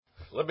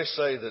Let me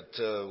say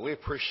that we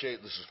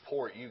appreciate the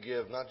support you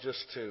give, not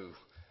just to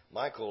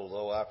Michael,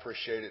 though I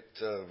appreciate it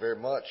very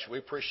much. We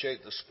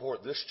appreciate the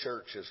support this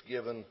church has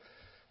given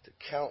to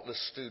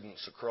countless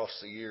students across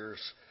the years.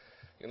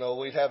 You know,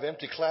 we'd have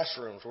empty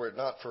classrooms were it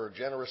not for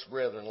generous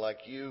brethren like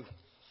you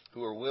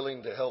who are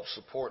willing to help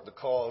support the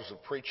cause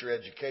of preacher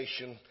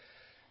education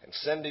and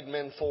sending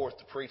men forth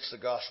to preach the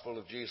gospel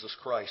of Jesus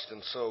Christ.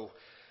 And so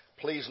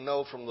please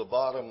know from the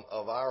bottom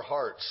of our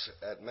hearts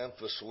at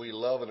Memphis, we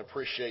love and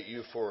appreciate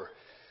you for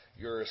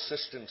your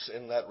assistance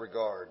in that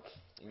regard.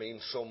 It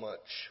means so much.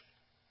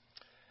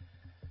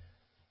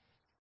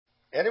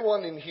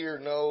 Anyone in here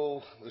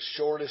know the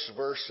shortest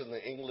verse in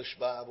the English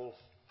Bible?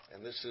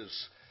 And this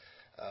is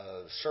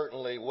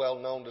certainly well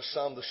known to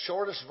some. The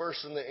shortest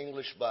verse in the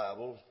English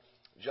Bible,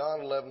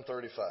 John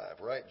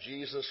 11:35, right?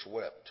 Jesus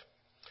wept.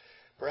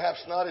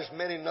 Perhaps not as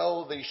many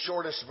know the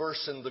shortest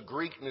verse in the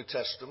Greek New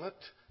Testament.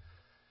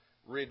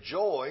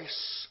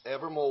 Rejoice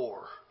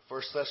evermore.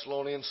 1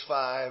 Thessalonians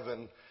 5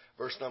 and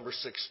verse number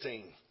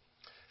 16.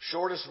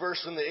 Shortest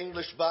verse in the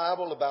English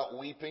Bible about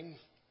weeping.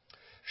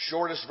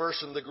 Shortest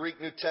verse in the Greek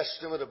New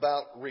Testament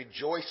about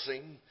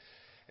rejoicing.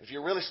 If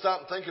you really stop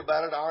and think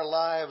about it, our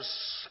lives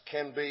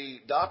can be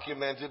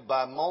documented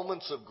by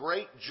moments of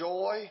great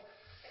joy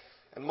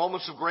and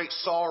moments of great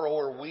sorrow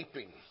or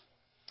weeping.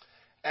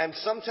 And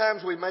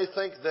sometimes we may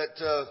think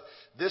that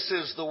this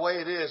is the way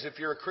it is. If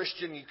you're a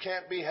Christian, you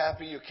can't be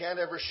happy. You can't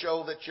ever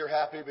show that you're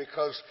happy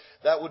because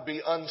that would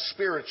be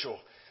unspiritual.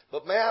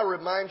 But may I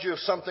remind you of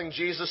something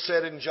Jesus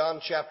said in John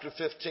chapter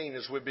 15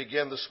 as we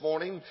begin this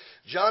morning.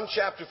 John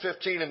chapter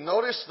 15, and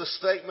notice the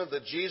statement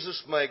that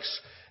Jesus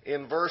makes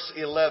in verse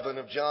 11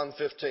 of John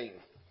 15.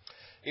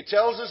 He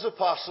tells his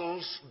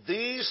apostles,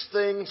 "These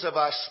things have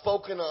I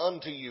spoken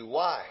unto you."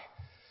 Why?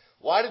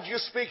 Why did you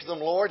speak them,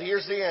 Lord?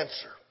 Here's the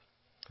answer.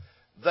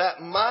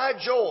 That my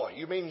joy,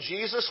 you mean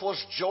Jesus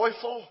was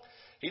joyful?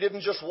 He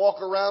didn't just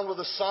walk around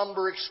with a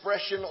somber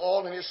expression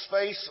all in his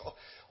face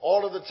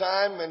all of the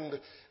time and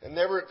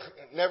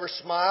never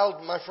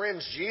smiled. My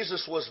friends,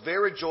 Jesus was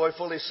very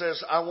joyful. He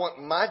says, I want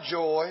my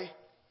joy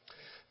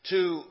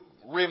to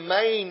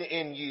remain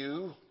in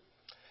you.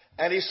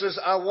 And he says,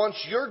 I want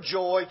your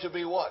joy to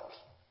be what?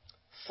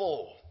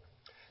 Full.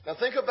 Now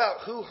think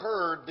about who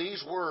heard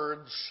these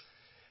words,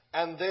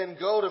 and then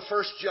go to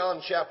 1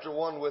 John chapter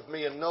 1 with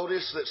me and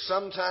notice that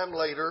sometime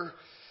later,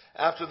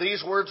 after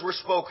these words were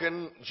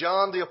spoken,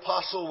 John the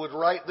apostle would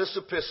write this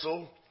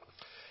epistle.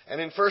 And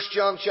in 1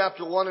 John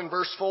chapter 1 and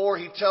verse 4,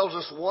 he tells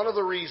us one of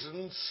the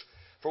reasons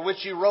for which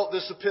he wrote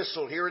this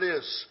epistle. Here it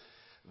is.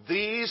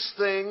 These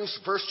things,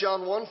 1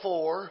 John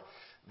 1:4,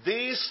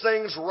 these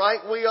things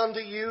write we unto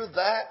you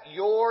that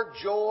your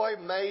joy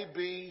may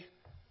be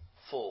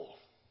full.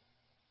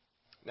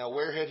 Now,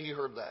 where had he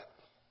heard that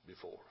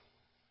before?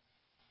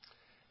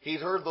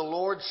 He'd heard the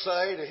Lord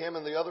say to him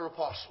and the other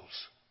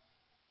apostles,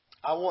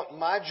 I want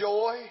my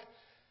joy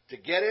to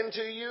get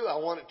into you. I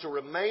want it to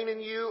remain in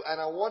you. And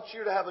I want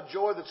you to have a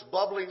joy that's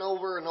bubbling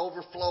over and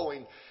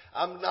overflowing.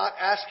 I'm not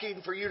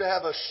asking for you to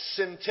have a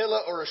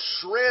scintilla or a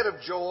shred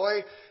of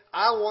joy.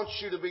 I want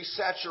you to be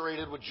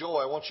saturated with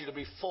joy. I want you to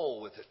be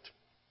full with it.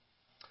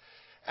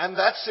 And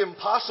that's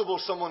impossible,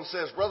 someone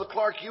says. Brother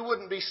Clarke, you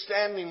wouldn't be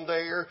standing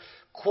there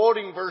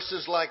quoting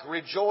verses like,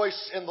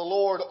 rejoice in the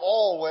Lord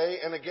always.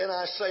 And again,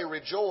 I say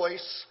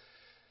rejoice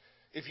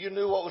if you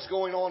knew what was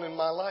going on in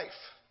my life.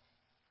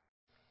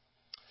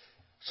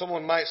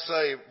 Someone might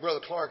say, Brother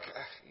Clarke,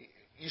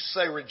 you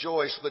say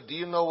rejoice, but do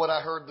you know what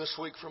I heard this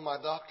week from my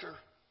doctor?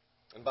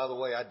 And by the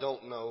way, I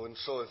don't know. And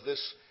so if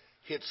this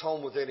hits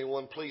home with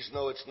anyone, please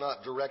know it's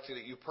not directed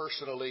at you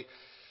personally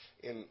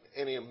in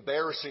any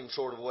embarrassing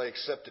sort of way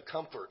except to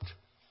comfort.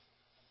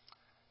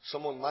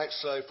 Someone might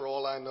say, for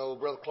all I know,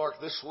 Brother Clarke,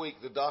 this week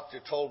the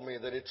doctor told me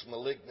that it's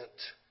malignant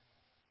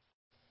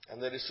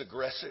and that it's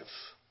aggressive.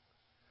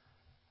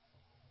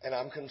 And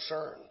I'm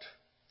concerned.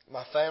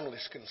 My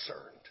family's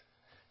concerned.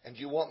 And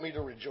you want me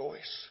to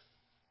rejoice?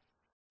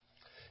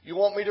 You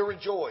want me to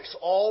rejoice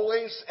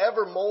always,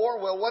 evermore?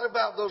 Well, what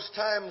about those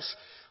times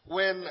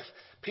when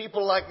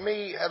people like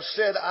me have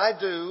said I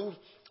do,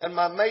 and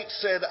my mate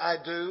said I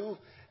do,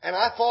 and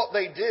I thought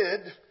they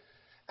did,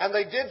 and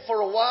they did for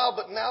a while,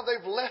 but now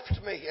they've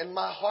left me, and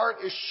my heart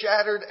is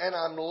shattered, and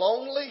I'm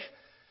lonely,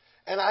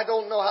 and I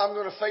don't know how I'm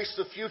going to face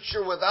the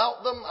future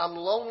without them. I'm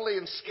lonely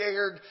and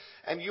scared,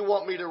 and you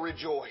want me to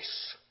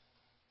rejoice.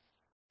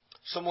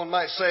 Someone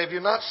might say, have you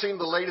not seen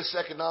the latest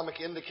economic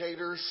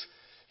indicators?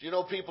 Do you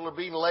know people are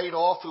being laid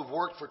off who've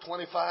worked for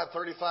 25,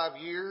 35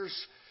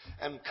 years?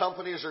 And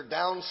companies are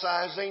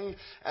downsizing,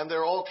 and there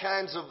are all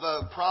kinds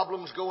of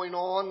problems going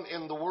on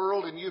in the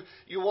world, and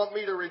you want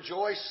me to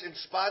rejoice in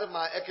spite of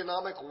my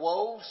economic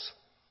woes?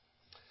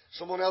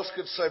 Someone else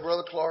could say,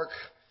 Brother Clarke,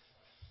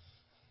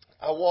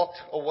 I walked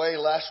away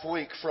last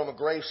week from a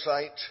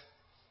gravesite,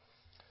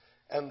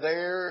 and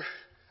there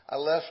I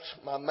left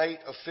my mate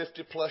of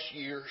 50 plus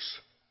years.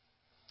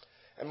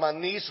 And my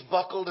knees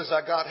buckled as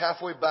I got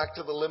halfway back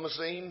to the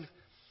limousine.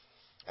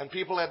 And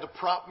people had to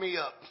prop me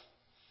up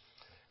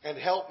and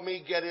help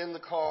me get in the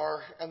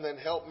car and then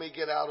help me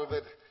get out of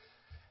it.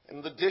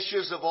 And the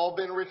dishes have all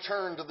been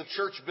returned to the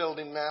church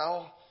building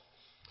now.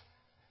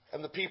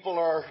 And the people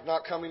are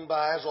not coming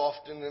by as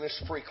often and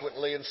as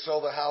frequently. And so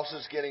the house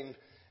is getting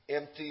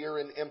emptier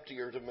and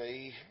emptier to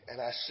me.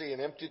 And I see an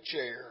empty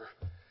chair.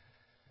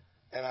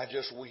 And I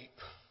just weep.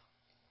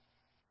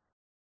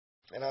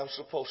 And I'm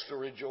supposed to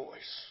rejoice.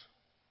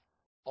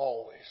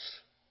 Always.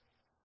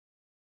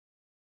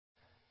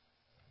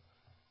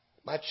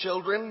 My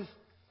children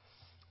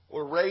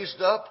were raised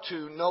up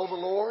to know the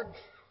Lord.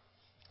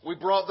 We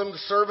brought them to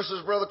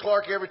services, Brother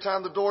Clarke, every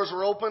time the doors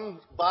were open.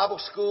 Bible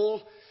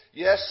school,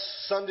 yes.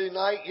 Sunday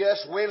night,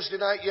 yes. Wednesday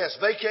night, yes.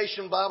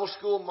 Vacation Bible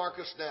school, mark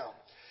us down.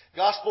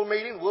 Gospel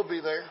meeting, we'll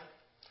be there.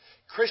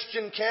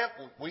 Christian camp,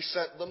 we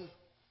sent them.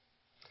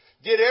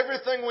 Did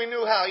everything we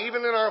knew how.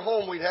 Even in our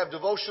home, we'd have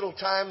devotional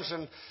times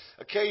and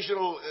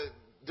occasional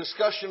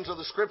discussions of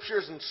the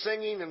Scriptures and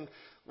singing. And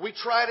we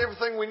tried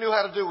everything we knew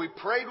how to do. We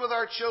prayed with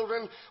our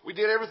children. We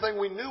did everything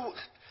we knew.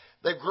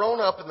 They've grown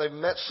up and they've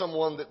met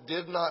someone that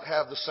did not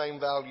have the same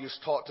values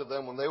taught to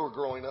them when they were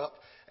growing up.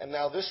 And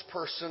now this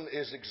person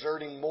is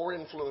exerting more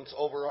influence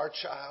over our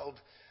child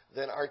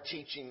than our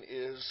teaching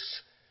is.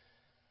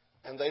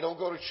 And they don't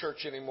go to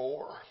church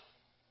anymore.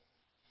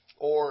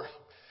 Or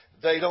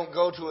they don't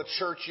go to a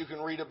church you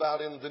can read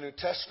about in the New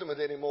Testament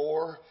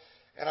anymore.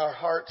 And our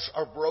hearts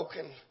are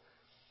broken.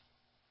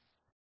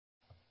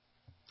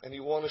 And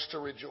you want us to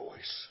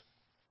rejoice.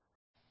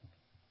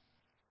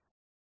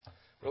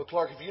 Brother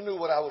Clarke, if you knew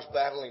what I was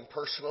battling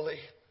personally,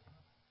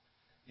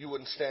 you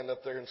wouldn't stand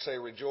up there and say,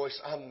 rejoice.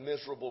 I'm a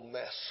miserable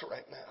mess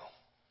right now.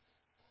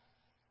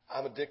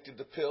 I'm addicted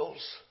to pills.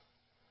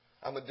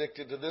 I'm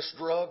addicted to this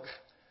drug.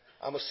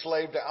 I'm a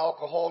slave to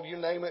alcohol, you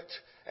name it.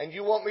 And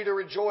you want me to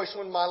rejoice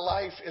when my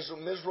life is a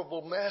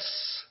miserable mess?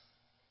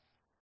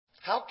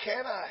 How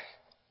can I?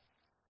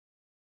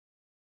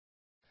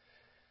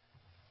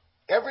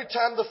 Every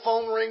time the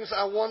phone rings,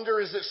 I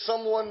wonder, is it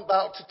someone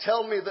about to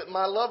tell me that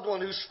my loved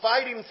one who's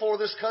fighting for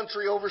this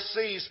country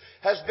overseas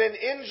has been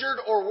injured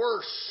or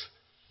worse?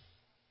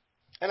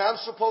 And I'm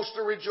supposed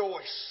to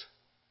rejoice.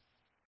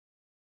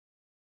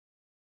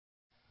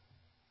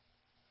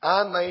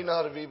 I may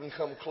not have even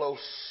come close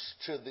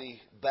to the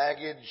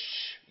baggage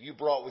you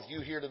brought with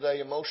you here today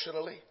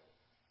emotionally.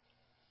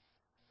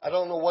 I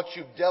don't know what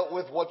you've dealt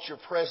with, what you're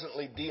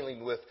presently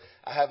dealing with.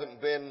 I haven't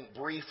been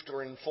briefed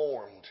or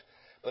informed.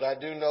 But I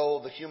do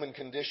know the human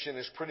condition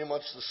is pretty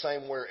much the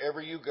same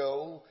wherever you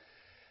go.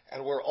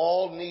 And we're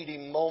all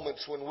needing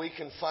moments when we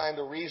can find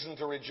a reason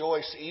to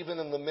rejoice even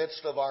in the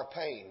midst of our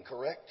pain,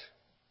 correct?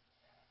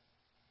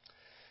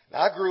 Now,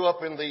 I grew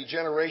up in the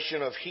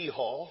generation of Hee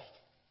Haw.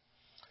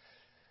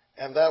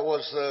 And that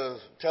was a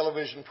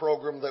television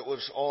program that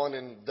was on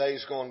in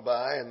days gone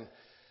by. And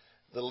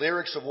the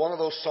lyrics of one of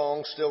those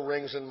songs still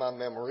rings in my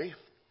memory.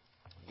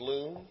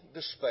 Gloom,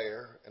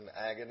 despair, and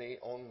agony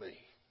on me.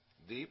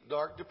 Deep,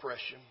 dark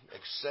depression,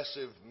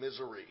 excessive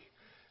misery.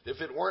 If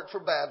it weren't for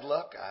bad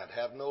luck, I'd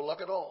have no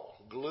luck at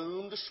all.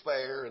 Gloom,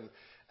 despair, and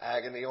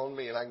agony on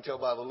me. And I can tell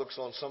by the looks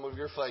on some of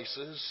your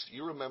faces,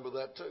 you remember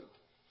that too.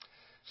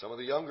 Some of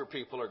the younger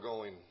people are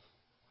going,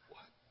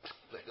 what?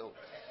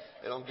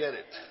 They don't get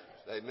it.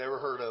 They've never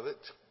heard of it.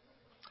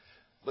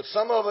 But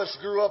some of us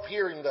grew up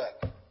hearing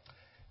that.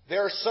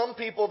 There are some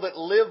people that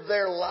live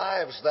their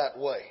lives that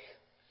way.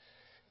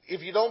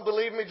 If you don't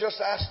believe me,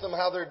 just ask them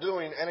how they're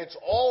doing. And it's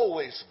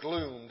always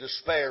gloom,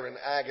 despair, and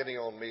agony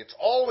on me. It's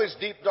always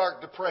deep,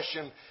 dark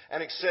depression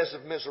and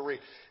excessive misery.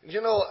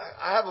 You know,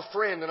 I have a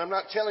friend, and I'm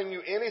not telling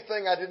you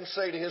anything I didn't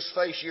say to his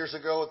face years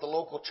ago at the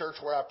local church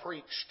where I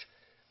preached.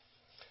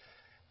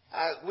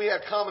 We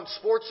had common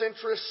sports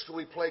interests.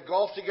 We played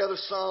golf together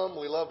some.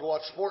 We loved to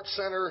watch Sports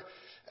Center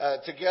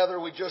together.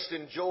 We just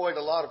enjoyed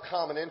a lot of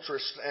common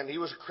interests. And he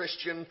was a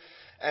Christian.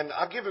 And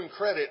I'll give him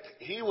credit.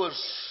 He was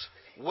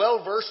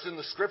well versed in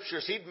the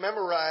Scriptures. He'd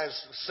memorized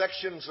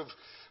sections of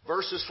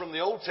verses from the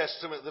Old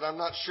Testament that I'm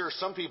not sure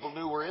some people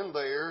knew were in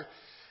there.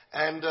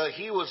 And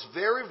he was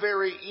very,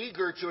 very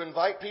eager to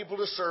invite people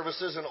to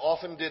services and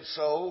often did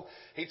so.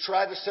 He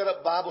tried to set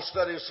up Bible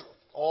studies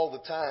all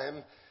the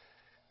time.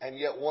 And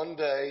yet one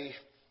day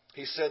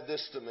he said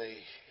this to me.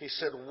 He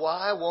said,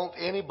 why won't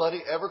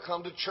anybody ever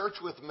come to church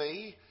with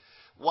me?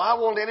 Why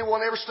won't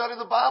anyone ever study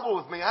the Bible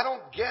with me? I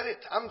don't get it.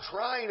 I'm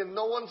trying and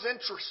no one's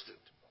interested.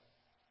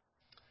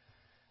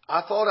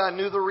 I thought I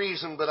knew the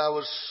reason, but I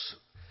was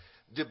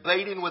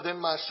debating within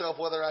myself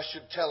whether I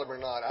should tell him or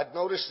not. I'd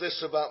noticed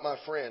this about my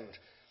friend.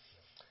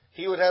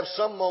 He would have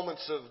some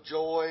moments of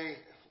joy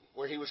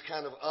where he was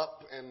kind of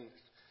up and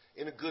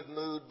in a good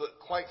mood, but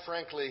quite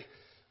frankly,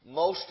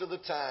 most of the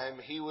time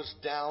he was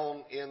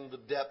down in the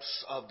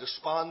depths of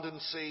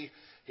despondency.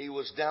 He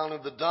was down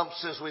in the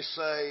dumps, as we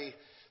say,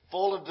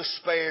 full of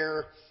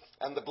despair,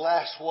 and the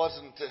glass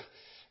wasn't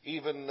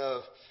even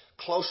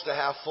close to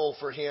half full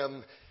for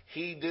him.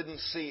 He didn't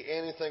see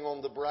anything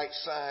on the bright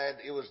side.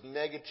 It was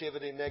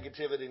negativity,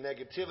 negativity,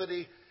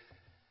 negativity.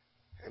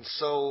 And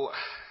so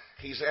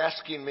he's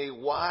asking me,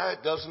 why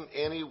doesn't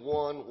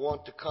anyone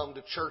want to come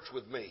to church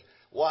with me?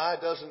 Why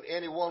doesn't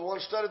anyone want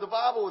to study the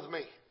Bible with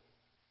me?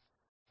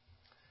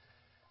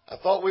 I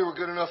thought we were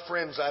good enough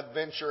friends I'd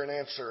venture and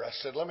answer. I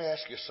said, let me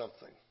ask you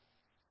something.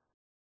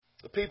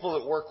 The people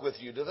that work with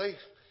you,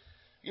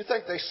 you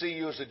think they see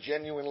you as a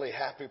genuinely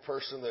happy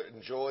person that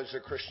enjoys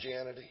their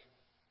Christianity?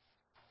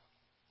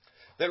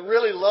 That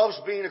really loves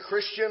being a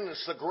Christian,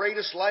 it's the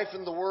greatest life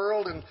in the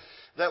world, and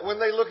that when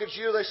they look at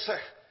you, they say,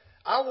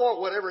 I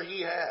want whatever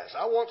he has.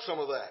 I want some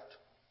of that.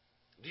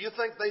 Do you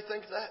think they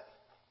think that?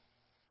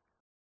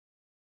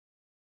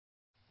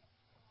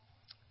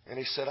 And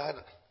he said, I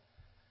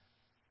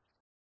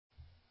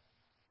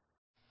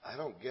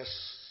don't guess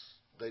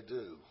they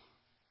do.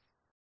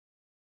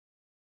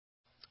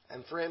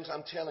 And friends,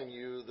 I'm telling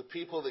you, the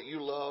people that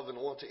you love and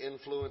want to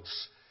influence,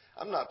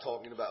 I'm not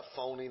talking about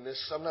phoniness.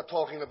 I'm not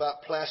talking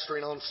about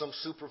plastering on some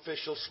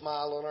superficial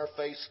smile on our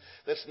face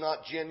that's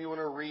not genuine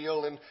or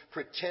real and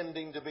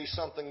pretending to be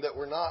something that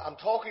we're not. I'm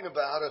talking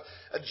about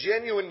a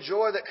genuine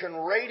joy that can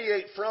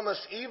radiate from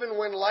us even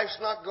when life's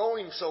not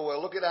going so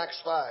well. Look at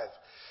Acts 5.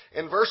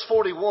 In verse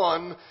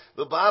 41,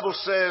 the Bible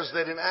says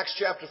that in Acts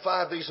chapter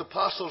 5, these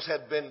apostles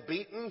had been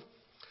beaten.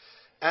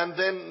 And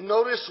then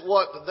notice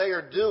what they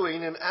are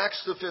doing in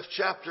Acts the 5th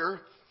chapter.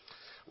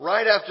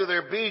 Right after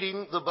their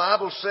beating, the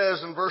Bible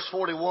says in verse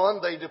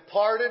 41, they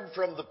departed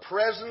from the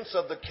presence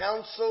of the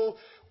council,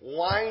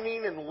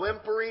 whining and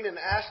whimpering and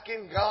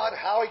asking God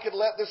how He could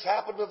let this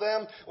happen to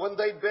them when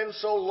they'd been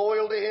so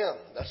loyal to Him.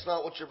 That's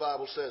not what your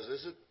Bible says,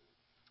 is it?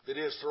 If it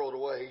is, throw it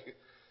away.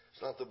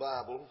 It's not the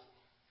Bible.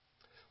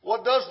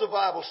 What does the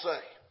Bible say?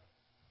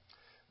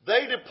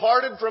 They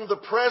departed from the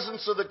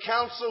presence of the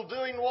council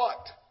doing what?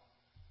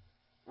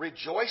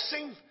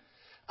 Rejoicing?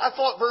 I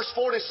thought verse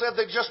 40 said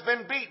they'd just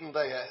been beaten,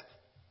 they had.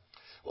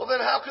 Well, then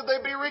how could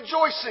they be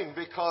rejoicing?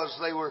 Because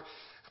they were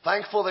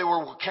thankful they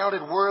were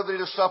counted worthy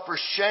to suffer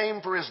shame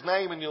for His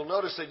name. And you'll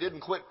notice they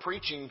didn't quit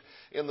preaching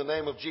in the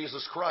name of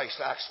Jesus Christ,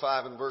 Acts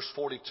 5 and verse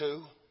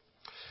 42.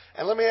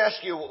 And let me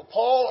ask you,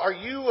 Paul, are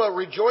you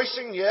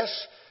rejoicing?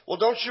 Yes. Well,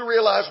 don't you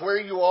realize where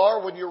you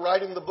are when you're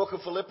writing the book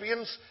of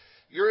Philippians?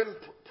 You're in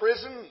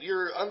prison,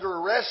 you're under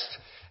arrest,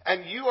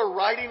 and you are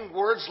writing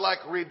words like,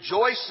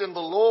 rejoice in the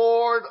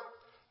Lord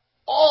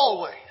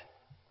always.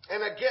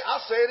 And again,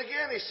 I'll say it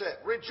again, he said,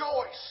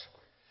 rejoice.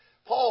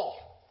 Paul,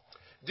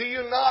 do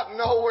you not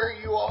know where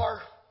you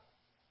are?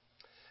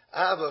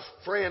 I have a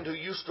friend who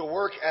used to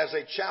work as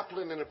a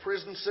chaplain in a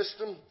prison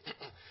system.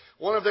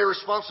 One of their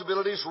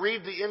responsibilities,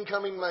 read the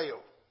incoming mail.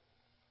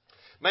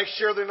 Make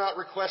sure they're not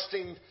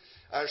requesting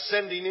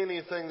sending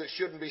anything that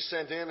shouldn't be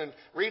sent in, and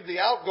read the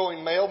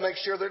outgoing mail. Make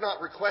sure they're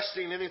not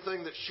requesting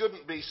anything that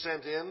shouldn't be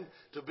sent in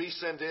to be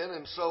sent in.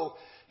 And so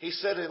he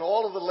said in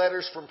all of the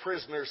letters from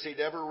prisoners he'd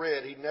ever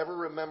read, he never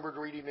remembered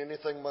reading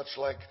anything much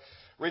like,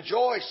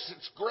 rejoice,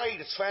 it's great,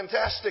 it's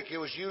fantastic. It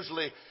was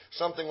usually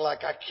something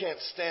like, I can't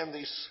stand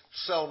these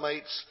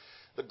cellmates.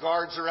 The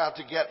guards are out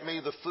to get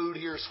me. The food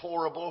here is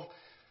horrible.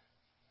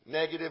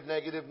 Negative,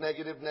 negative,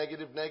 negative,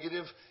 negative,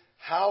 negative.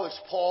 How is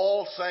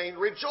Paul saying,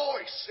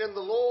 rejoice in the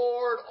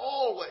Lord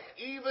always,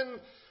 even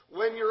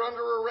when you're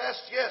under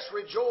arrest? Yes,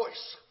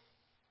 rejoice.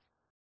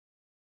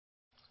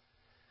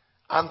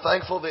 I'm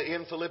thankful that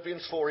in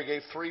Philippians 4 he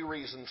gave 3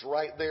 reasons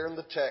right there in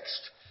the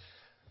text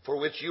for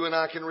which you and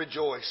I can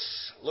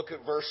rejoice. Look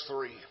at verse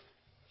 3.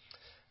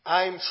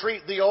 I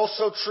entreat thee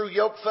also, true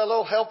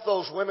yokefellow, help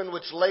those women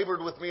which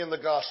labored with me in the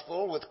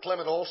gospel, with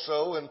Clement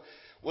also, and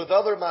with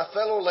other my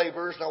fellow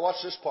laborers. Now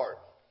watch this part.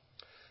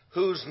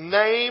 Whose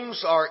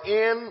names are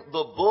in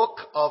the book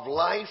of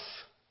life.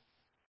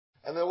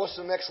 And then what's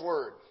the next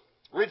word?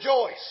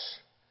 Rejoice.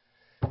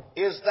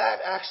 Is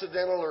that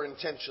accidental or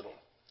intentional?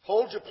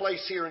 Hold your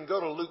place here and go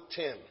to Luke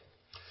 10.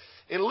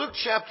 In Luke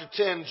chapter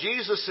 10,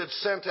 Jesus had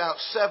sent out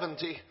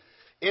 70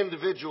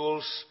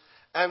 individuals.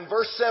 And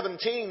verse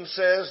 17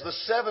 says the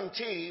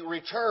 70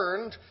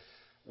 returned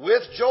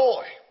with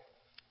joy.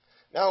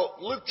 Now,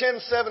 Luke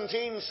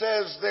 10:17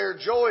 says their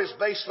joy is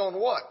based on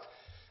what?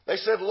 They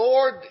said,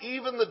 Lord,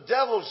 even the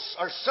devils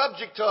are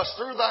subject to us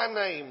through thy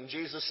name.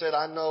 Jesus said,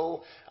 I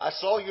know. I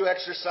saw you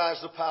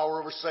exercise the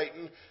power over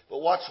Satan.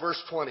 But watch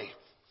verse 20.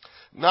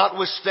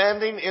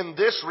 Notwithstanding in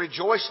this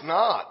rejoice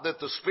not that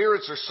the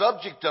spirits are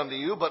subject unto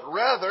you, but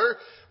rather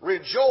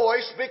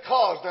rejoice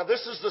because. Now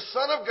this is the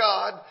Son of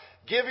God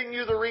giving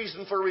you the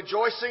reason for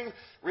rejoicing.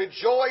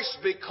 Rejoice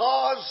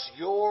because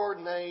your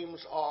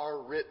names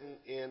are written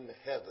in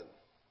heaven.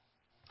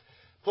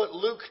 Put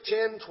Luke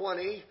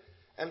 10:20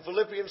 and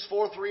Philippians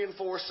 4:3 and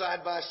 4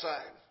 side by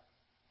side.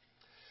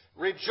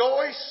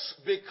 Rejoice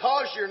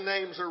because your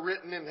names are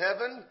written in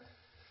heaven,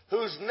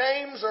 whose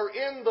names are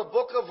in the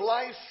book of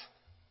life.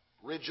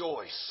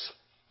 Rejoice.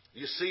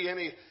 You see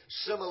any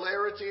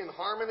similarity and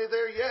harmony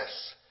there? Yes.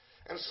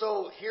 And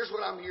so here's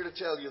what I'm here to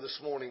tell you this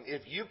morning.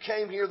 If you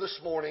came here this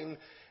morning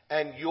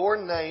and your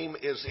name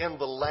is in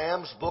the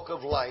Lamb's book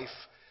of life,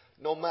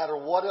 no matter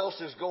what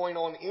else is going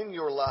on in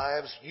your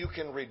lives, you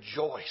can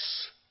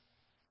rejoice.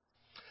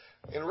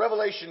 In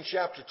Revelation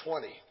chapter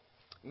 20,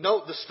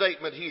 note the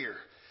statement here.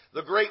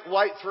 The great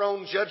white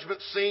throne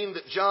judgment scene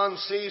that John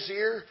sees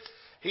here.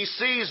 He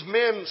sees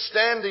men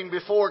standing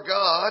before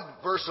God,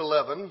 verse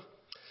 11.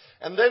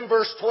 And then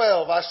verse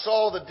 12, I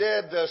saw the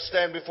dead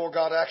stand before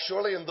God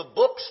actually, and the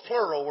books,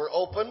 plural, were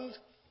opened.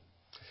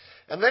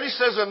 And then he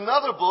says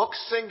another book,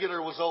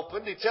 singular, was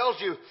opened. He tells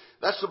you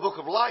that's the book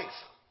of life.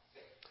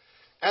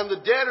 And the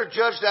dead are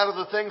judged out of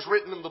the things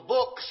written in the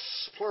books,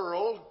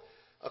 plural,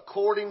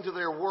 according to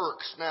their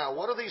works. Now,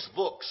 what are these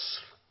books?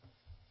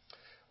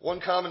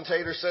 One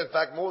commentator said, in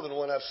fact, more than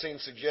one I've seen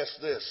suggest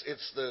this.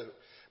 It's the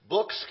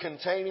books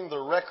containing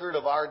the record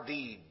of our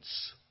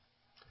deeds.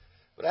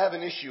 But I have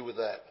an issue with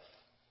that.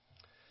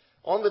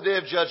 On the day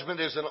of judgment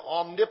is an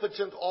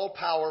omnipotent,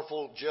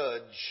 all-powerful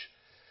judge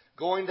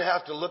going to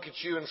have to look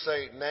at you and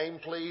say, name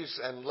please,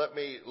 and let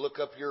me look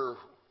up your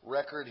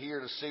record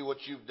here to see what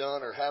you've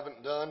done or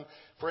haven't done.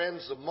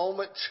 Friends, the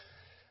moment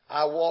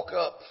I walk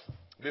up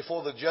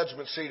before the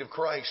judgment seat of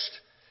Christ,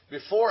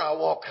 before I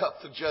walk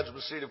up the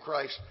judgment seat of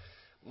Christ,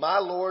 my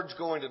Lord's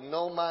going to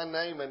know my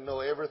name and know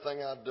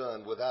everything I've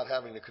done without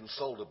having to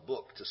consult a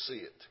book to see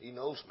it. He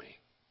knows me.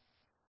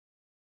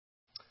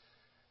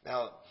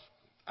 Now,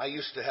 I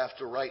used to have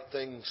to write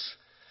things.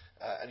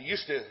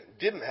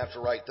 Didn't have to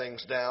write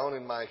things down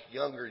in my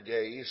younger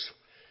days.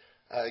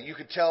 You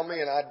could tell me,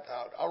 and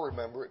I'll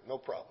remember it, no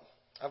problem.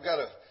 I've got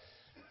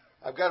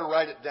to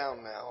write it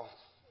down now,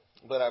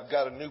 but I've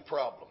got a new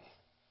problem.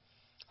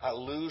 I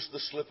lose the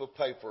slip of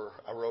paper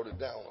I wrote it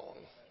down on.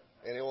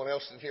 Anyone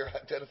else in here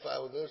identify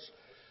with this?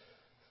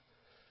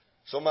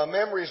 So my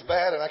memory's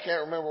bad, and I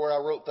can't remember where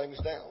I wrote things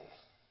down.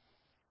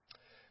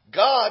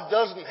 God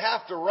doesn't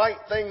have to write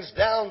things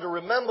down to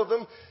remember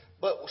them.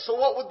 But so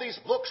what would these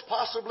books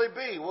possibly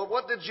be? Well,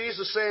 what did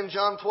Jesus say in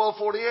John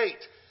 12:48?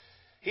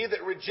 He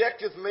that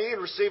rejecteth me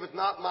and receiveth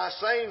not my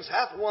sayings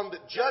hath one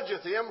that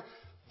judgeth him.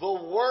 The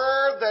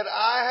word that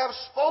I have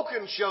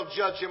spoken shall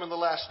judge him in the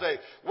last day.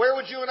 Where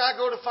would you and I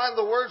go to find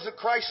the words that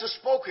Christ has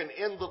spoken?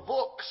 In the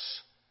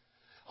books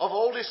of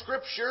Holy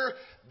Scripture.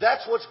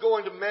 That's what's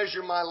going to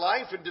measure my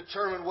life and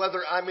determine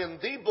whether I'm in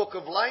the book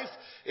of life,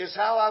 is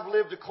how I've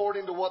lived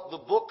according to what the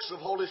books of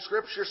Holy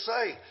Scripture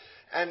say.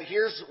 And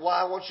here's why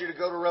I want you to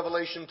go to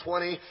Revelation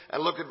 20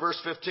 and look at verse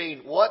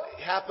 15. What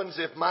happens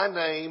if my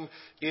name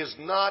is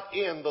not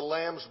in the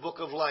Lamb's book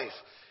of life?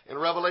 In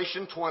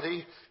Revelation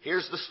 20,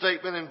 here's the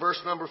statement in verse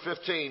number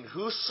 15.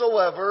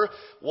 Whosoever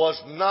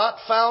was not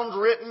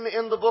found written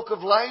in the book of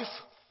life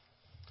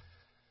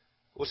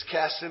was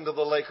cast into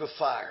the lake of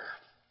fire.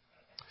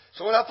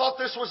 So when I thought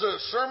this was a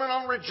sermon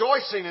on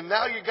rejoicing and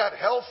now you got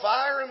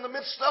hellfire in the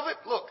midst of it,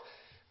 look,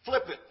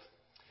 flip it.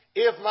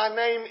 If my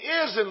name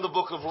is in the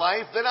book of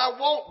life, then I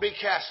won't be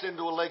cast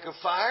into a lake of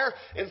fire.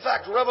 In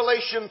fact,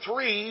 Revelation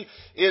 3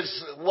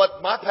 is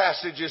what my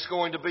passage is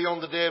going to be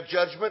on the day of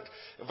judgment.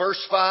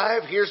 Verse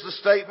 5, here's the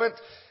statement.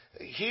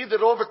 He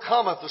that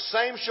overcometh, the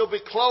same shall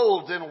be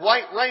clothed in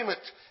white raiment.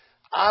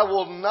 I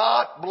will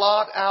not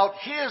blot out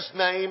his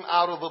name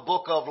out of the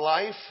book of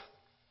life,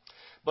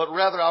 but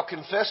rather I'll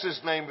confess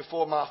his name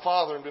before my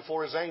Father and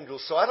before his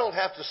angels. So I don't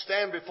have to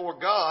stand before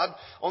God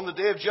on the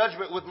day of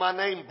judgment with my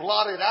name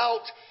blotted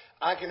out.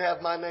 I can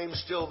have my name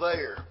still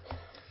there.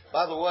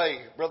 By the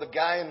way, Brother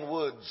Guyan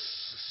Woods,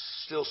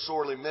 still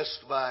sorely missed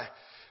by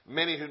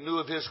many who knew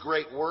of his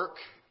great work.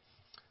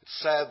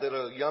 It's sad that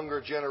a younger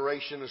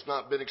generation has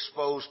not been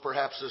exposed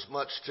perhaps as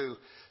much to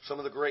some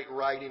of the great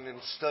writing and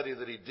study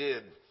that he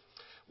did.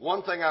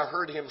 One thing I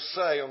heard him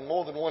say on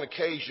more than one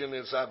occasion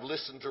as I've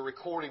listened to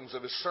recordings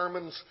of his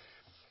sermons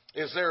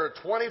is there are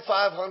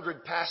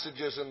 2,500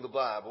 passages in the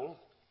Bible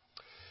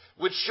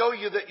which show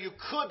you that you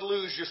could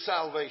lose your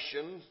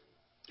salvation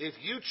if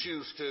you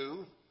choose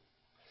to.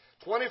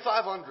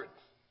 2,500.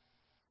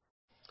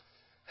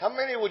 How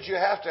many would you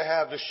have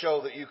to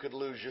show that you could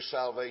lose your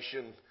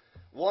salvation?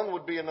 One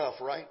would be enough,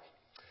 right?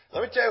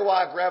 Let me tell you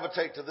why I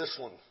gravitate to this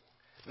one.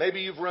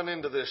 Maybe you've run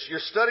into this. You're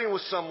studying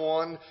with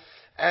someone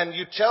and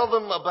you tell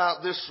them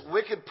about this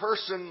wicked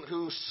person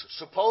who's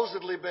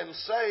supposedly been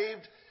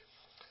saved,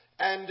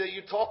 and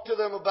you talk to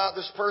them about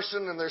this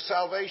person and their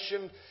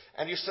salvation,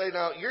 and you say,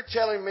 now, you're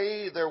telling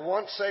me they're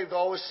once saved,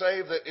 always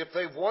saved, that if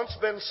they've once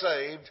been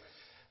saved,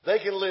 they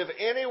can live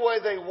any way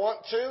they want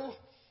to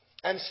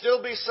and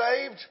still be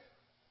saved?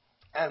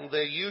 And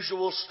the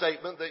usual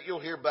statement that you'll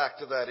hear back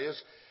to that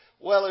is,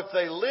 well, if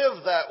they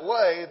live that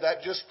way,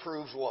 that just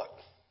proves what?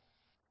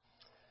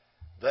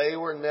 They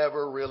were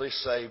never really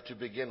saved to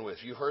begin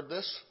with. You heard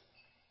this?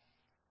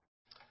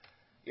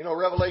 You know,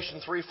 Revelation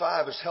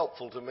 3:5 is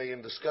helpful to me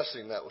in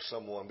discussing that with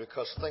someone,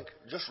 because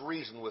just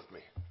reason with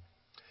me.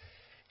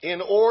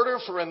 In order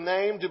for a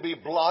name to be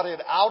blotted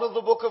out of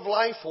the book of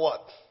life,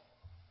 what?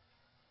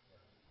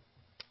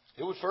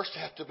 It would first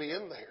have to be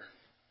in there.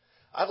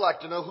 I'd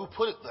like to know who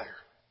put it there.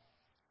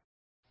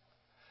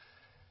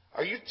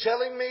 Are you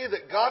telling me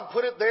that God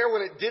put it there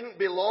when it didn't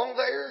belong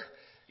there?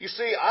 You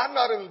see, I'm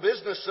not in the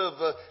business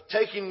of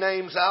taking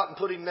names out and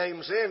putting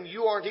names in.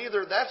 You aren't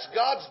either. That's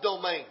God's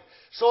domain.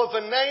 So if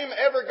a name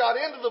ever got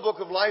into the book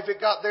of life,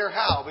 it got there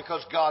how?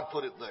 Because God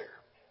put it there.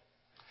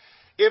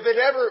 If it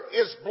ever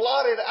is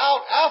blotted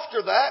out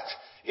after that,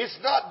 it's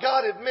not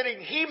God admitting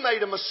He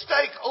made a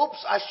mistake.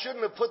 Oops, I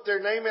shouldn't have put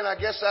their name in, I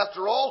guess,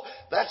 after all.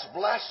 That's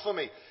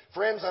blasphemy.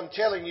 Friends, I'm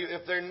telling you,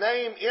 if their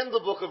name in the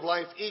book of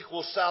life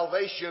equals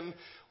salvation,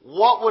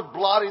 what would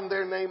blotting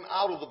their name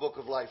out of the book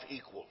of life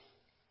equal?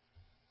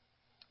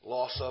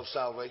 Loss of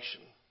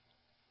salvation.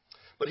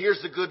 But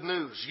here's the good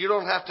news. You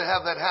don't have to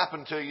have that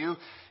happen to you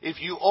if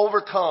you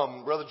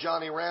overcome. Brother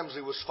Johnny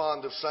Ramsey was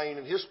fond of saying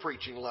in his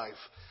preaching life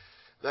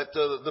that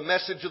the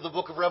message of the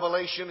book of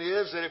Revelation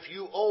is that if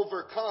you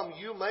overcome,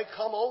 you may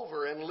come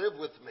over and live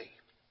with me.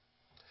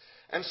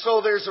 And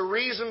so there's a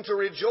reason to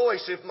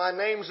rejoice if my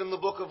name's in the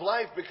book of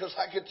life, because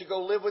I get to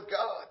go live with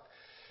God.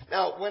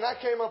 Now, when I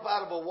came up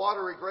out of a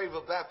watery grave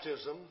of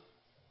baptism,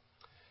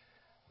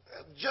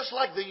 just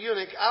like the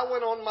eunuch, I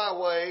went on my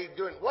way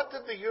doing... What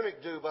did the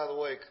eunuch do, by the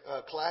way,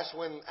 class,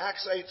 when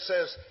Acts 8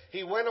 says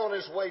he went on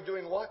his way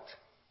doing what?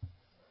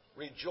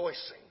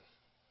 Rejoicing.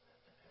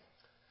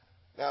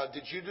 Now,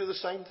 did you do the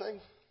same thing?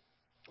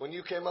 When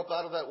you came up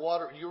out of that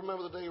water, you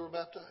remember the day you were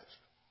baptized?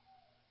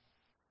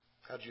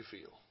 How'd you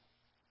feel?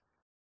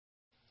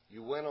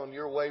 You went on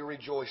your way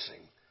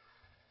rejoicing.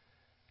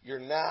 You're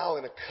now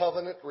in a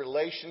covenant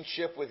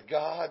relationship with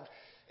God.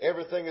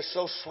 Everything is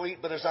so sweet.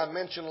 But as I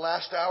mentioned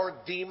last hour,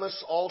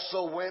 Demas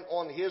also went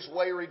on his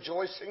way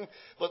rejoicing.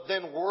 But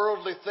then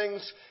worldly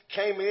things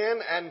came in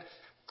and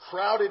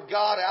crowded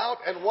God out.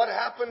 And what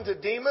happened to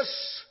Demas?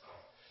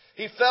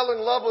 He fell in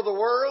love with the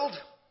world.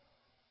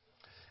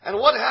 And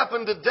what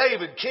happened to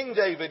David, King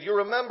David? You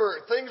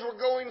remember, things were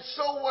going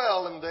so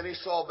well, and then he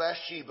saw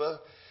Bathsheba,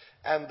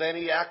 and then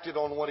he acted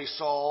on what he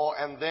saw,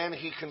 and then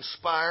he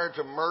conspired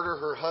to murder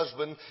her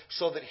husband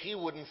so that he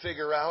wouldn't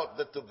figure out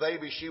that the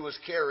baby she was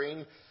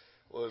carrying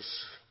was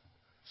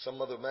some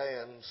other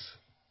man's.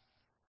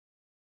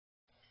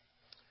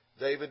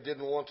 David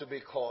didn't want to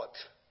be caught.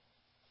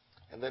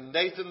 And then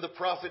Nathan the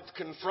prophet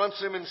confronts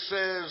him and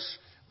says,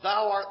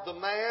 "Thou art the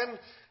man."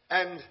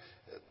 And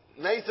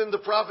Nathan the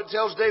prophet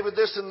tells David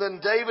this, and then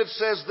David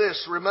says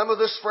this. Remember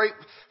this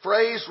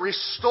phrase,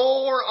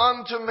 "Restore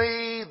unto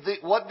me the..."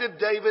 What did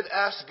David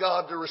ask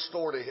God to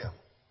restore to him?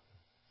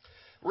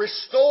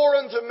 "Restore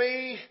unto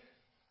me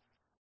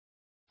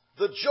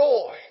the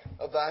joy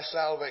of thy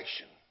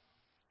salvation."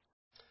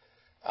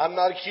 I'm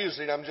not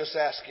accusing, I'm just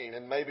asking.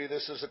 And maybe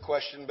this is a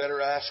question better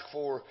asked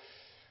for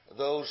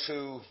those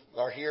who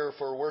are here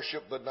for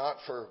worship but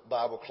not for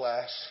Bible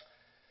class.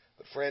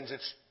 But friends,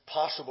 it's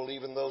possible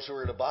even those who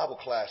are in a Bible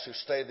class who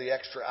stay the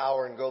extra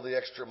hour and go the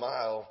extra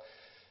mile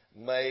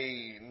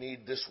may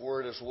need this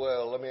word as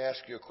well. Let me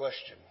ask you a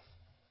question.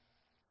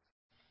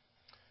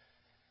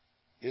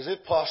 Is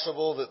it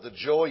possible that the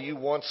joy you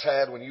once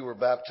had when you were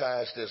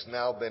baptized has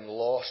now been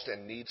lost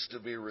and needs to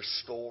be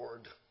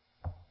restored?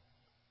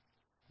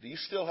 Do you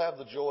still have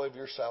the joy of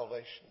your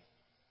salvation?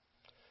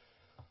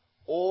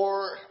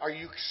 Or are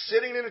you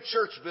sitting in a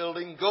church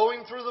building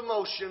going through the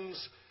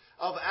motions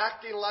of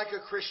acting like a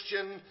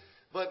Christian,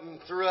 but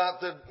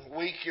throughout the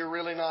week you're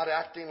really not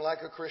acting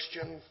like a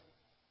Christian?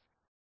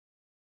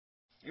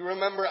 You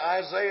remember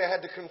Isaiah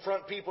had to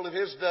confront people of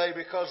his day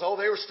because,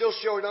 they were still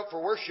showing up for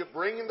worship,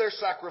 bringing their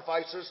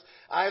sacrifices.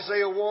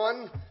 Isaiah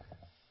 1.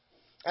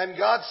 And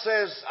God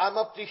says, "I'm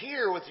up to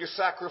here with your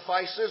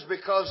sacrifices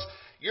because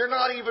you're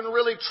not even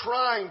really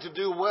trying to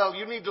do well.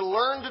 You need to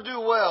learn to do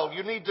well.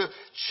 You need to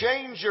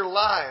change your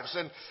lives.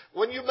 And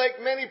when you make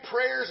many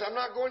prayers, I'm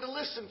not going to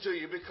listen to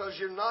you because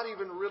you're not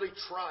even really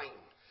trying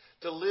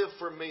to live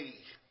for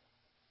me."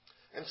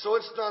 And so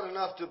it's not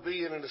enough to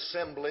be in an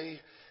assembly.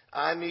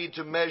 I need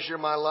to measure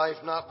my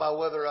life not by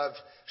whether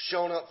I've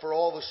shown up for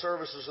all the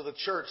services of the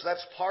church.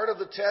 That's part of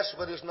the test,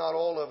 but it's not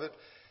all of it.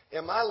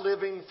 Am I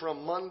living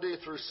from Monday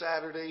through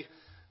Saturday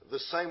the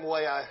same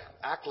way I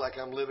act like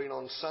I'm living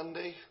on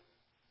Sunday?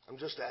 I'm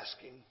just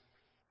asking.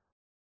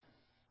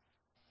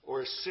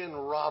 Or is sin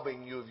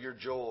robbing you of your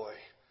joy?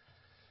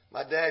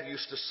 My dad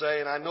used to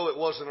say, and I know it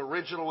wasn't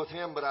original with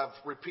him, but I've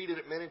repeated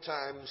it many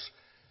times,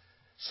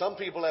 some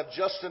people have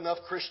just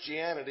enough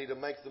Christianity to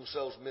make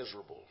themselves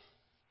miserable.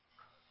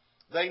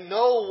 They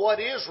know what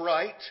is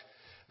right.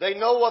 They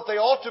know what they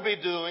ought to be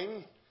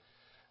doing.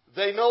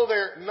 They know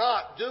they're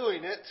not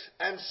doing it,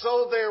 and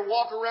so they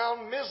walk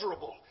around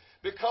miserable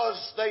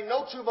because they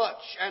know too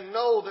much and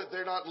know that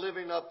they're not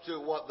living up to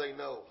what they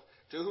know.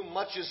 To whom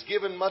much is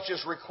given, much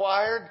is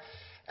required.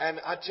 And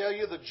I tell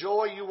you, the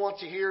joy you want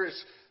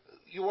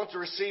to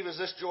receive is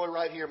this joy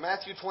right here.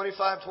 Matthew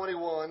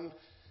 25:21.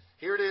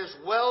 Here it is.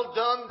 "Well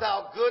done,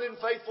 thou good and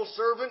faithful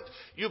servant.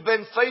 You've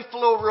been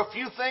faithful over a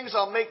few things.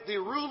 I'll make thee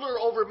ruler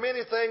over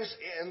many things."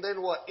 And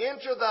then what?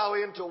 "Enter thou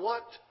into"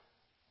 what?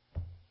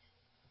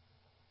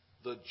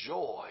 "The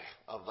joy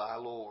of thy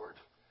Lord."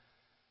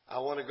 I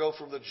want to go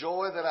from the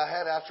joy that I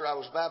had after I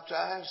was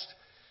baptized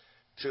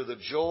to the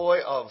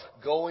joy of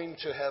going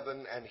to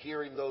heaven and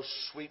hearing those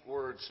sweet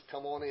words,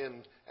 "Come on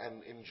in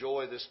and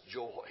enjoy this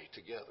joy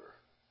together."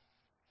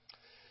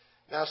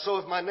 Now, so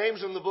if my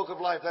name's in the book of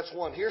life, that's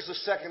one. Here's the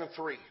second of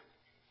three.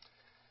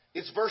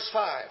 It's verse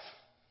 5.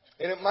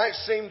 And it might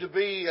seem to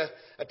be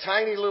a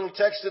tiny little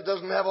text that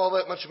doesn't have all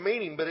that much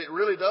meaning, but it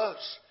really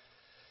does.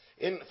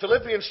 In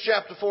Philippians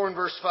chapter 4 and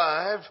verse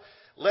 5,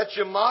 Let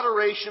your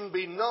moderation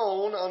be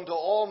known unto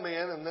all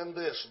men. And then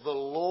this, the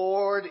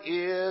Lord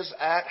is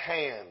at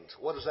hand.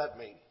 What does that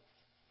mean?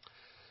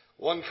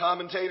 One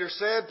commentator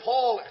said,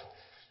 Paul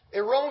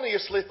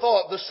erroneously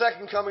thought the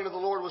second coming of the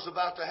Lord was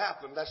about to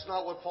happen. That's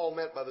not what Paul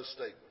meant by this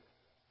statement.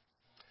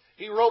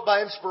 He wrote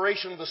by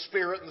inspiration of the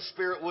Spirit, and the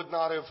Spirit would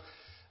not have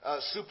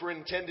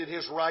superintended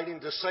his writing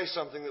to say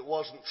something that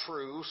wasn't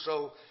true.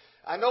 So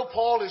I know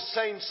Paul is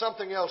saying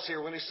something else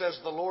here when he says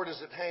the Lord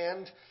is at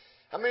hand.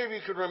 How many of you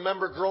can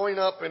remember growing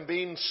up and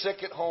being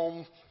sick at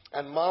home,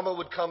 and Mama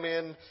would come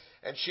in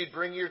and she'd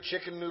bring your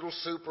chicken noodle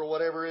soup or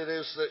whatever it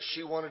is that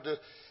she wanted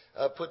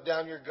to put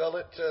down your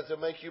gullet to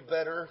make you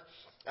better,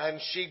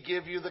 and she'd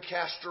give you the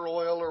castor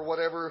oil or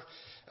whatever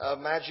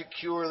magic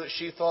cure that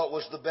she thought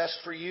was the best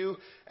for you,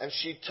 and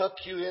she'd tuck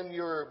you in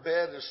your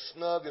bed as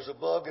snug as a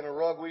bug in a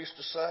rug, we used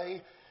to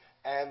say,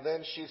 and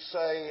then she'd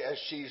say as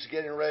she's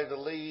getting ready to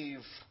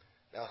leave,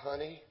 now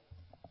honey,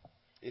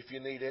 if you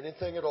need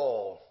anything at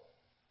all,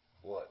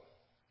 what?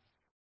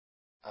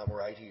 I'm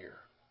right here.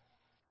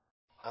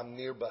 I'm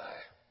nearby.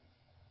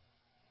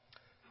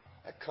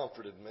 That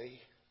comforted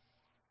me.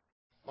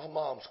 My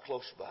mom's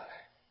close by.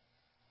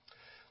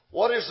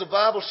 What does the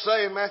Bible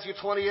say in Matthew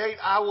 28?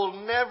 I will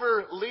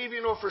never leave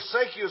you nor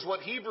forsake you is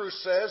what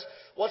Hebrews says.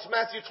 What's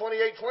Matthew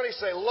 28:20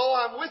 say? Lo,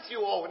 I'm with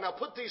you always. Now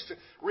put these two.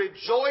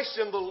 Rejoice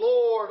in the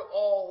Lord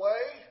always.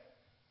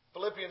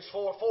 Philippians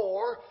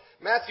 4:4.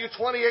 Matthew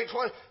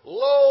 28:20.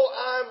 Lo,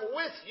 I'm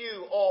with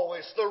you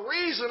always. The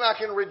reason I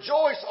can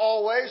rejoice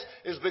always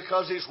is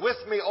because He's with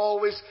me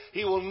always.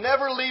 He will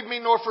never leave me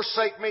nor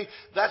forsake me.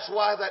 That's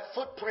why that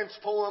Footprints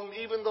poem,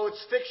 even though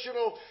it's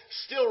fictional,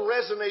 still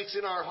resonates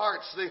in our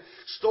hearts. The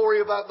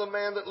story about the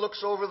man that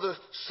looks over the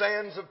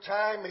sands of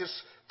time, his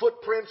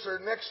footprints are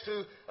next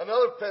to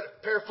another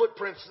pair of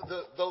footprints,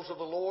 those of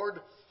the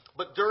Lord.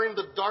 But during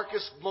the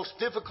darkest, most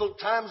difficult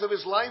times of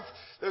his life,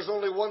 there's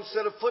only one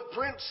set of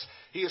footprints.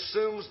 He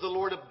assumes the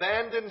Lord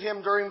abandoned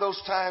him during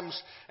those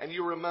times. And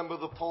you remember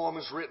the poem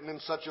is written in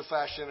such a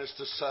fashion as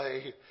to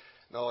say,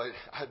 no,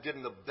 I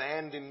didn't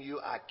abandon you,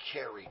 I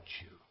carried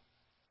you.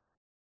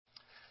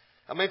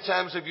 How many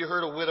times have you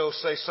heard a widow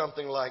say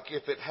something like,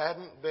 if it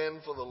hadn't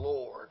been for the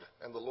Lord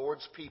and the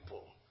Lord's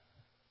people,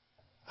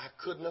 I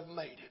couldn't have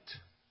made it.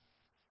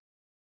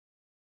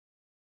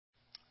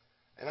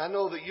 And I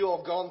know that you all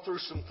have gone through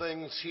some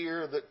things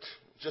here that,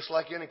 just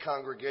like any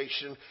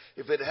congregation,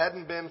 if it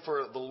hadn't been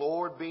for the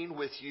Lord being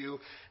with you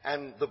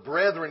and the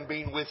brethren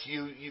being with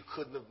you, you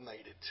couldn't have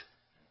made it.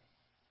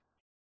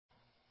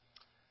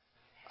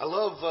 I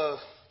love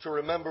to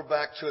remember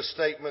back to a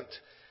statement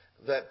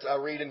that I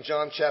read in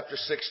John chapter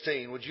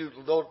 16. Would you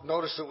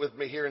notice it with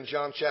me here in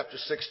John chapter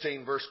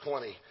 16, verse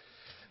 20?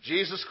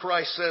 Jesus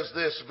Christ says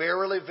this,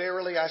 Verily,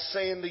 verily, I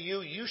say unto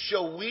you, you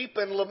shall weep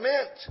and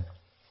lament,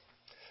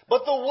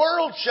 but the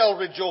world shall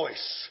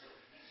rejoice.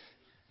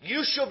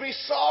 You shall be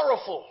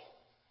sorrowful.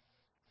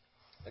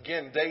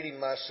 Again, dating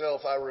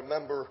myself, I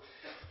remember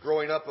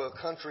growing up a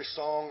country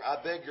song,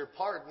 I beg your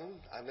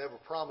pardon, I never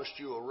promised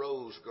you a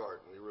rose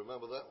garden. You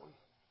remember that one?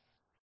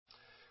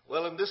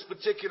 Well, in this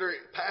particular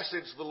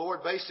passage, the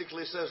Lord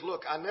basically says,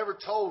 look, I never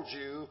told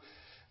you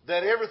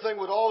that everything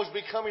would always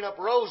be coming up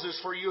roses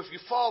for you if you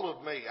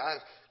followed me.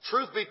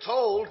 Truth be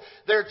told,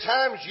 there are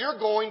times you're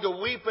going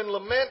to weep and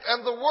lament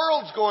and the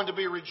world's going to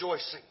be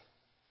rejoicing.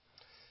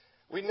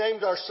 We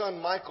named our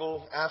son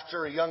Michael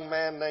after a young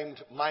man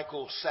named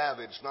Michael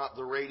Savage, not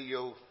the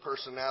radio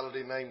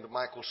personality named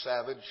Michael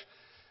Savage,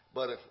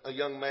 but a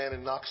young man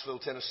in Knoxville,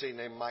 Tennessee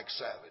named Mike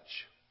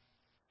Savage.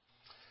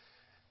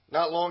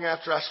 Not long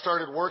after I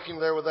started working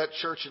there with that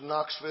church in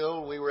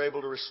Knoxville, we were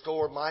able to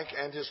restore Mike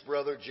and his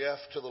brother Jeff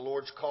to the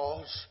Lord's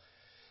cause.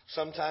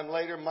 Sometime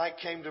later, Mike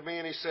came to me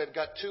and he said,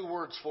 got 2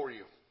 words for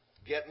you,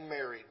 getting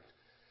married.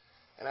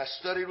 And I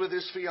studied with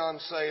his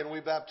fiancée and we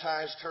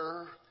baptized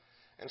her.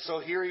 And so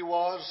here he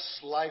was,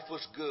 life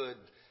was good.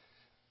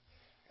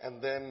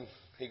 And then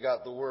he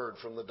got the word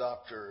from the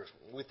doctor.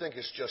 We think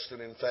it's just an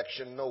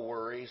infection, no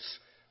worries.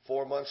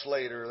 4 months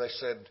later, they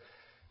said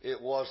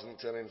it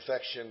wasn't an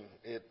infection,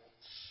 it's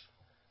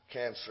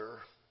cancer.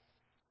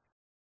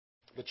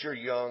 But you're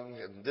young,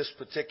 and this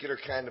particular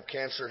kind of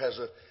cancer has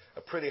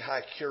a pretty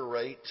high cure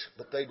rate.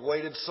 But they'd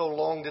waited so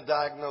long to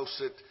diagnose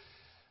it,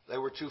 they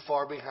were too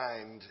far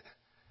behind.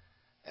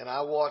 And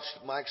I watched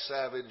Mike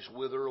Savage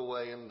wither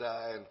away and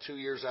die. And 2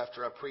 years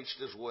after I preached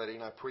his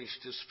wedding, I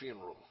preached his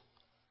funeral.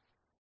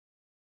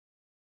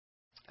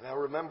 And I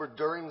remember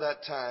during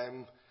that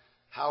time,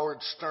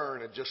 Howard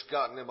Stern had just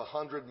gotten him a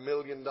 $100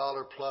 million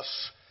plus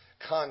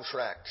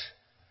contract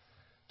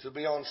to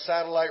be on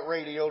satellite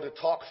radio to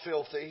talk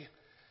filthy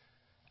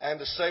and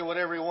to say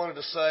whatever he wanted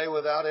to say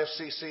without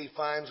FCC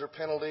fines or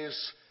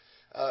penalties.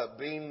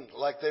 Being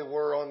like they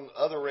were on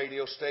other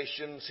radio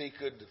stations, he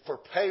could, for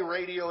pay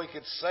radio, he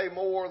could say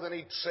more than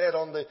he said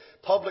on the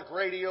public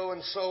radio.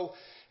 And so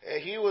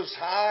he was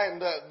high,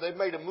 and they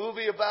made a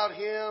movie about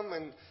him.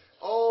 And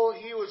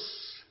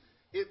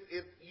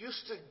it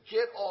used to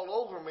get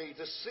all over me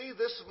to see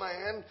this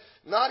man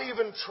not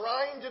even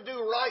trying to do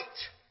right.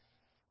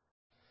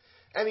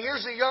 And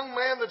here's a young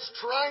man that's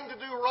trying to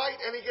do right,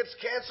 and he gets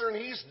cancer, and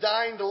he's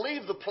dying to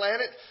leave the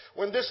planet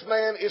when this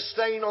man is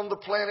staying on the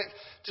planet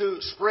to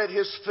spread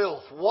his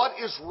filth. What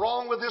is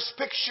wrong with this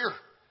picture?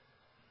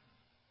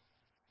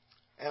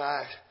 And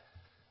I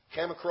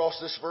came across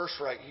this verse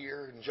right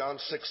here in John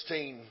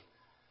 16.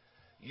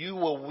 You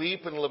will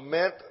weep and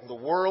lament, and the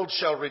world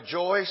shall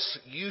rejoice.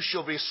 You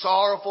shall be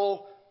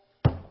sorrowful,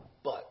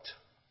 but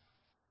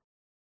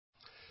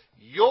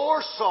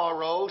your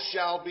sorrow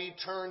shall be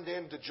turned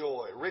into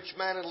joy. Rich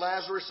man and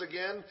Lazarus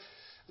again.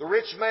 The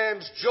rich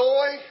man's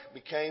joy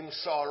became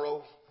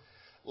sorrow.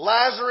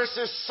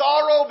 Lazarus'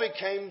 sorrow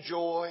became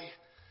joy.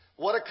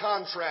 What a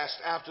contrast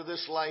after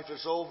this life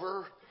is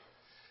over.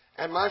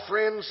 And my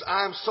friends,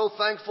 I'm so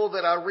thankful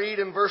that I read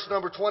in verse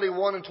number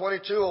 21 and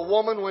 22, a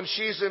woman when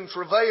she's in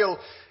travail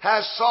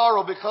has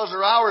sorrow because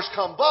her hours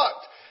come. But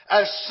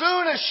as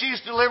soon as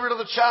she's delivered of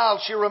the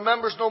child, she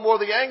remembers no more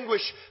the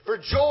anguish for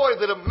joy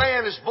that a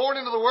man is born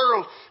into the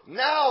world.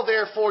 Now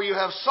therefore you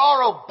have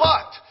sorrow,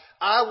 but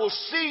I will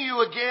see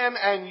you again,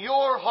 and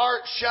your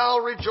heart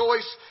shall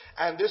rejoice,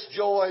 and this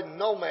joy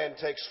no man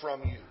takes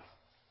from you.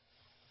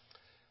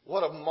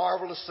 What a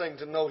marvelous thing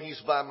to know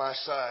He's by my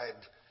side.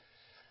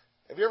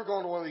 Have you ever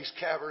gone to one of these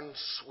caverns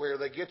where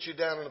they get you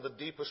down into the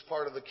deepest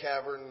part of the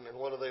cavern, and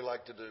what do they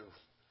like to do?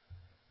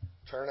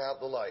 Turn out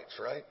the lights,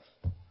 right?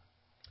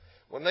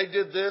 When they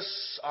did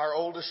this, our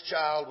oldest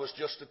child was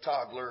just a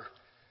toddler,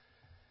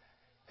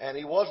 and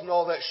he wasn't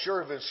all that sure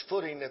of his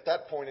footing at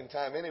that point in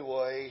time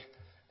anyway.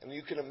 And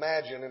you can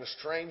imagine, in a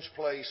strange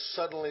place,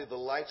 suddenly the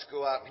lights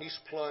go out, and he's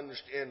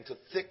plunged into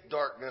thick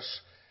darkness,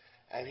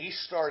 and he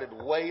started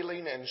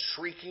wailing and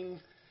shrieking.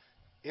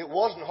 It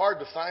wasn't hard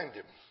to find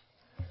him.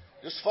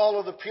 Just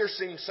follow the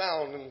piercing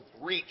sound and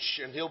reach,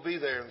 and he'll be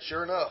there. And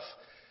sure enough,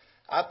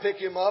 I pick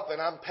him up,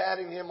 and I'm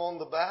patting him on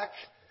the back,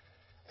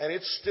 and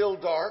it's still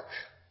dark.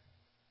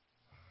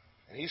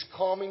 And he's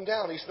calming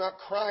down. He's not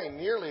crying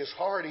nearly as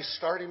hard. He's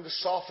starting to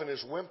soften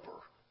his whimper.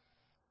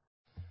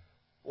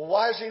 Well,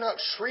 why is he not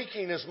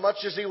shrieking as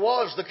much as he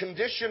was? The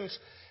conditions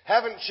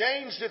haven't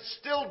changed. It's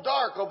still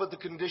dark. Oh, but the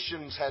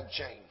conditions had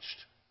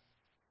changed.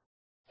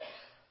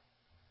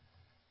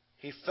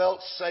 He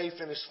felt safe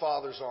in his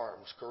Father's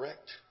arms,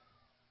 correct?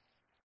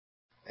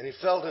 And he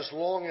felt as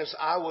long as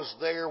I was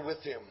there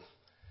with him,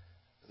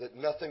 that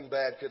nothing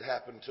bad could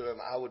happen to him.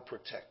 I would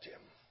protect him.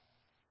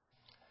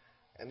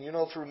 And you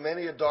know, through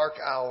many a dark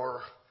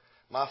hour,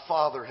 my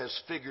Father has,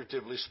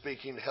 figuratively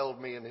speaking,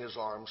 held me in His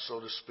arms, so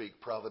to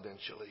speak,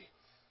 providentially,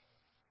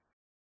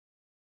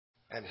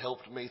 and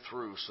helped me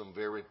through some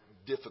very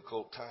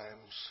difficult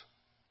times.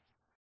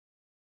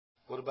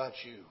 What about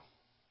you?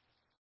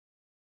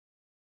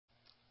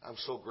 I'm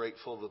so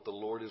grateful that the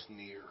Lord is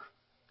near.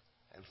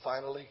 And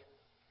finally,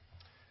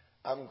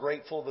 I'm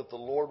grateful that the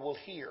Lord will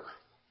hear.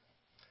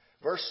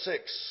 Verse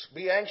 6,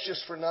 be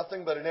anxious for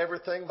nothing, but in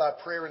everything by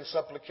prayer and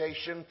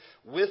supplication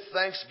with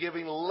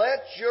thanksgiving, let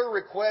your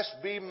request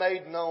be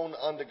made known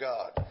unto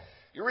God.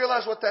 You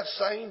realize what that's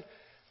saying?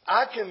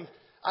 I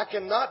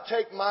cannot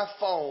take my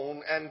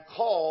phone and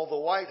call the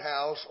White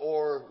House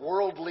or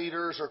world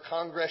leaders or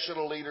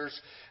congressional leaders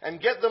and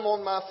get them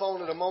on my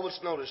phone at a moment's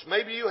notice.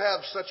 Maybe you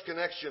have such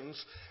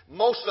connections.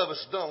 Most of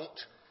us don't.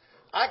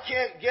 I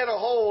can't get a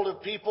hold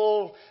of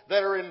people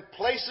that are in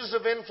places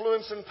of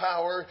influence and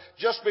power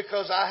just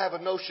because I have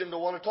a notion to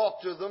want to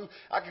talk to them.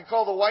 I can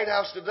call the White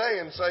House today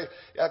and say,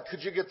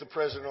 could you get the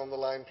president on the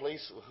line,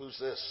 please? Who's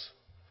this?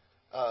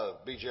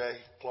 B.J.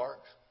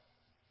 Clarke?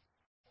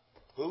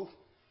 Who?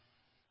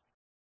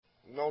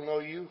 Know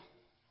you?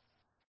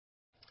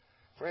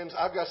 Friends,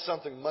 I've got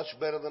something much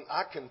better than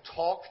I can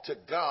talk to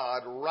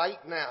God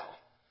right now.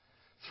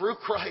 Through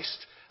Christ,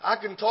 I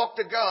can talk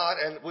to God,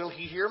 and will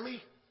He hear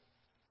me?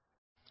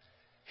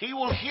 He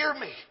will hear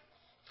me.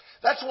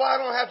 That's why I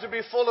don't have to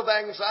be full of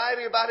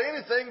anxiety about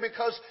anything,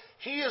 because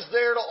He is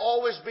there to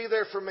always be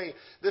there for me.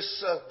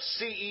 This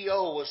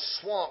CEO was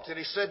swamped, and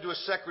he said to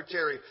his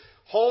secretary,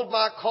 hold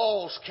my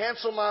calls,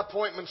 cancel my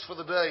appointments for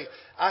the day.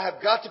 I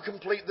have got to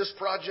complete this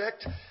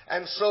project.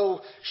 And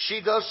so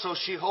she does so.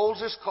 She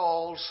holds his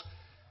calls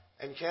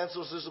and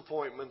cancels his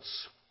appointments.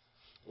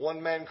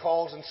 One man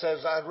calls and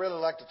says, I'd really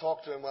like to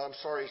talk to him. Well, I'm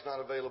sorry he's not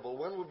available.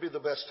 When would be the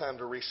best time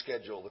to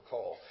reschedule the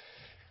call?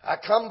 I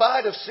come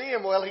by to see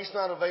him. Well, he's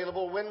not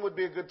available. When would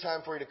be a good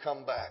time for you to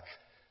come back?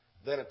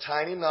 Then a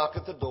tiny knock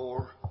at the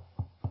door.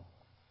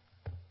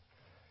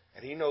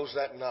 And he knows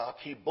that knock.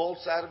 He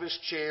bolts out of his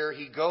chair.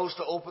 He goes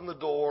to open the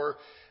door.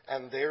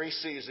 And there he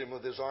sees him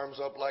with his arms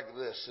up like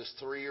this. His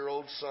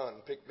 3-year-old son.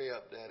 Pick me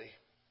up, Daddy.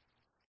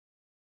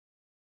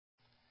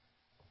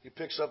 He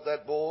picks up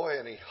that boy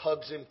and he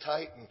hugs him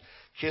tight and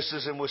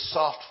kisses him with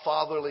soft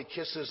fatherly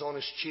kisses on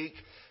his cheek.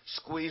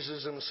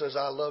 Squeezes him and says,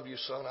 I love you,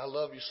 son. I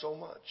love you so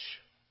much.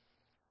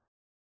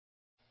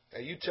 Now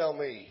you tell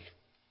me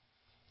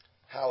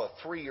how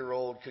a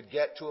 3-year-old could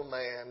get to a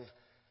man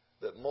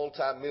that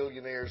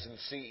multimillionaires and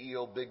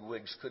CEO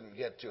bigwigs couldn't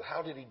get to.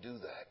 How did he do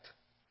that?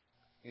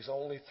 He's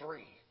only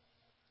 3.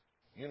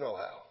 You know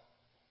how.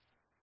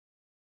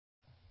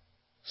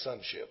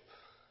 Sonship.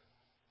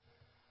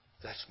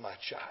 That's my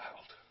child.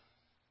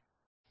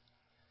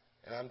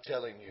 And I'm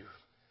telling you,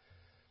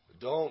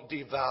 don't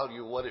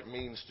devalue what it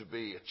means to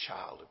be a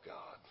child of God.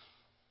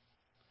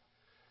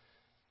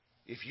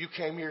 If you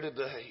came here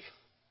today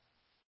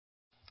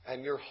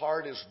and your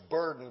heart is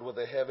burdened with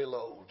a heavy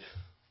load,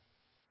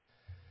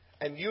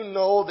 and you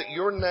know that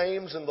your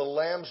name's in the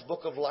Lamb's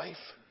Book of Life,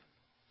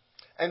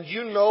 and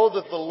you know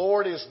that the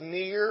Lord is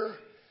near,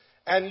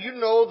 and you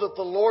know that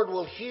the Lord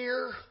will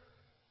hear,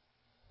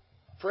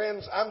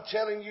 friends, I'm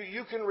telling you,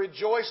 you can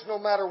rejoice no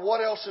matter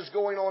what else is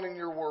going on in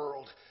your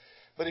world.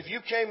 But if you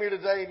came here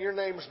today and your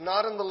name is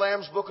not in the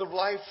Lamb's Book of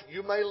Life,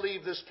 you may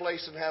leave this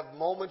place and have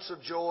moments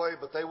of joy,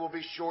 but they will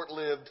be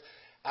short-lived.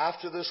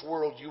 After this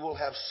world, you will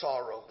have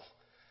sorrow.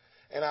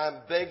 And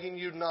I'm begging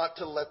you not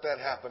to let that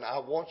happen. I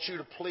want you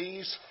to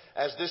please,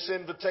 as this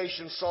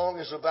invitation song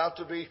is about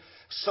to be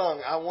sung,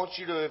 I want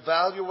you to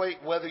evaluate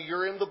whether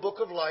you're in the Book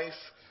of Life,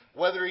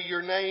 whether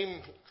your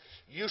name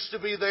used to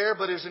be there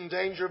but is in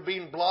danger of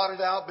being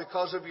blotted out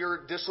because of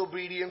your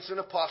disobedience and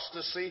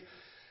apostasy.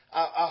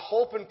 I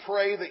hope and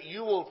pray that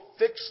you will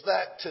fix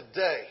that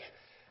today,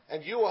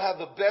 and you will have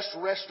the best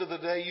rest of the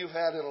day you've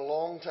had in a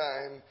long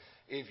time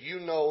if you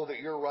know that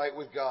you're right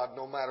with God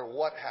no matter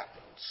what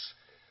happens.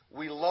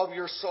 We love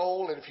your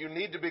soul, and if you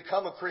need to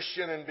become a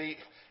Christian and be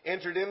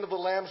entered into the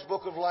Lamb's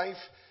Book of Life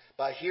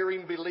by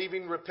hearing,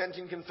 believing,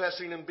 repenting,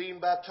 confessing, and being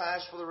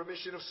baptized for the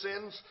remission of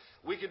sins,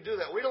 we can do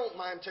that. We don't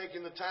mind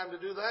taking the time to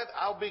do that.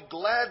 I'll be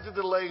glad to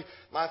delay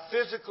my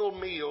physical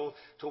meal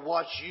to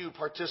watch you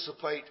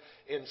participate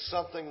in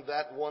something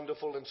that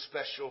wonderful and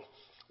special.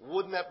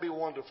 Wouldn't that be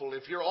wonderful?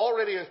 If you're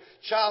already a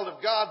child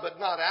of God but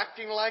not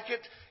acting like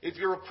it, if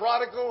you're a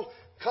prodigal,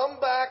 come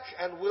back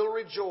and we'll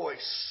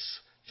rejoice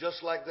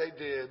just like they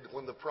did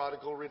when the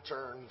prodigal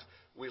returned.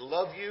 We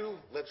love you.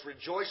 Let's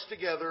rejoice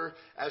together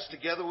as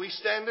together we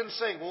stand and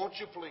sing. Won't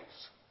you please?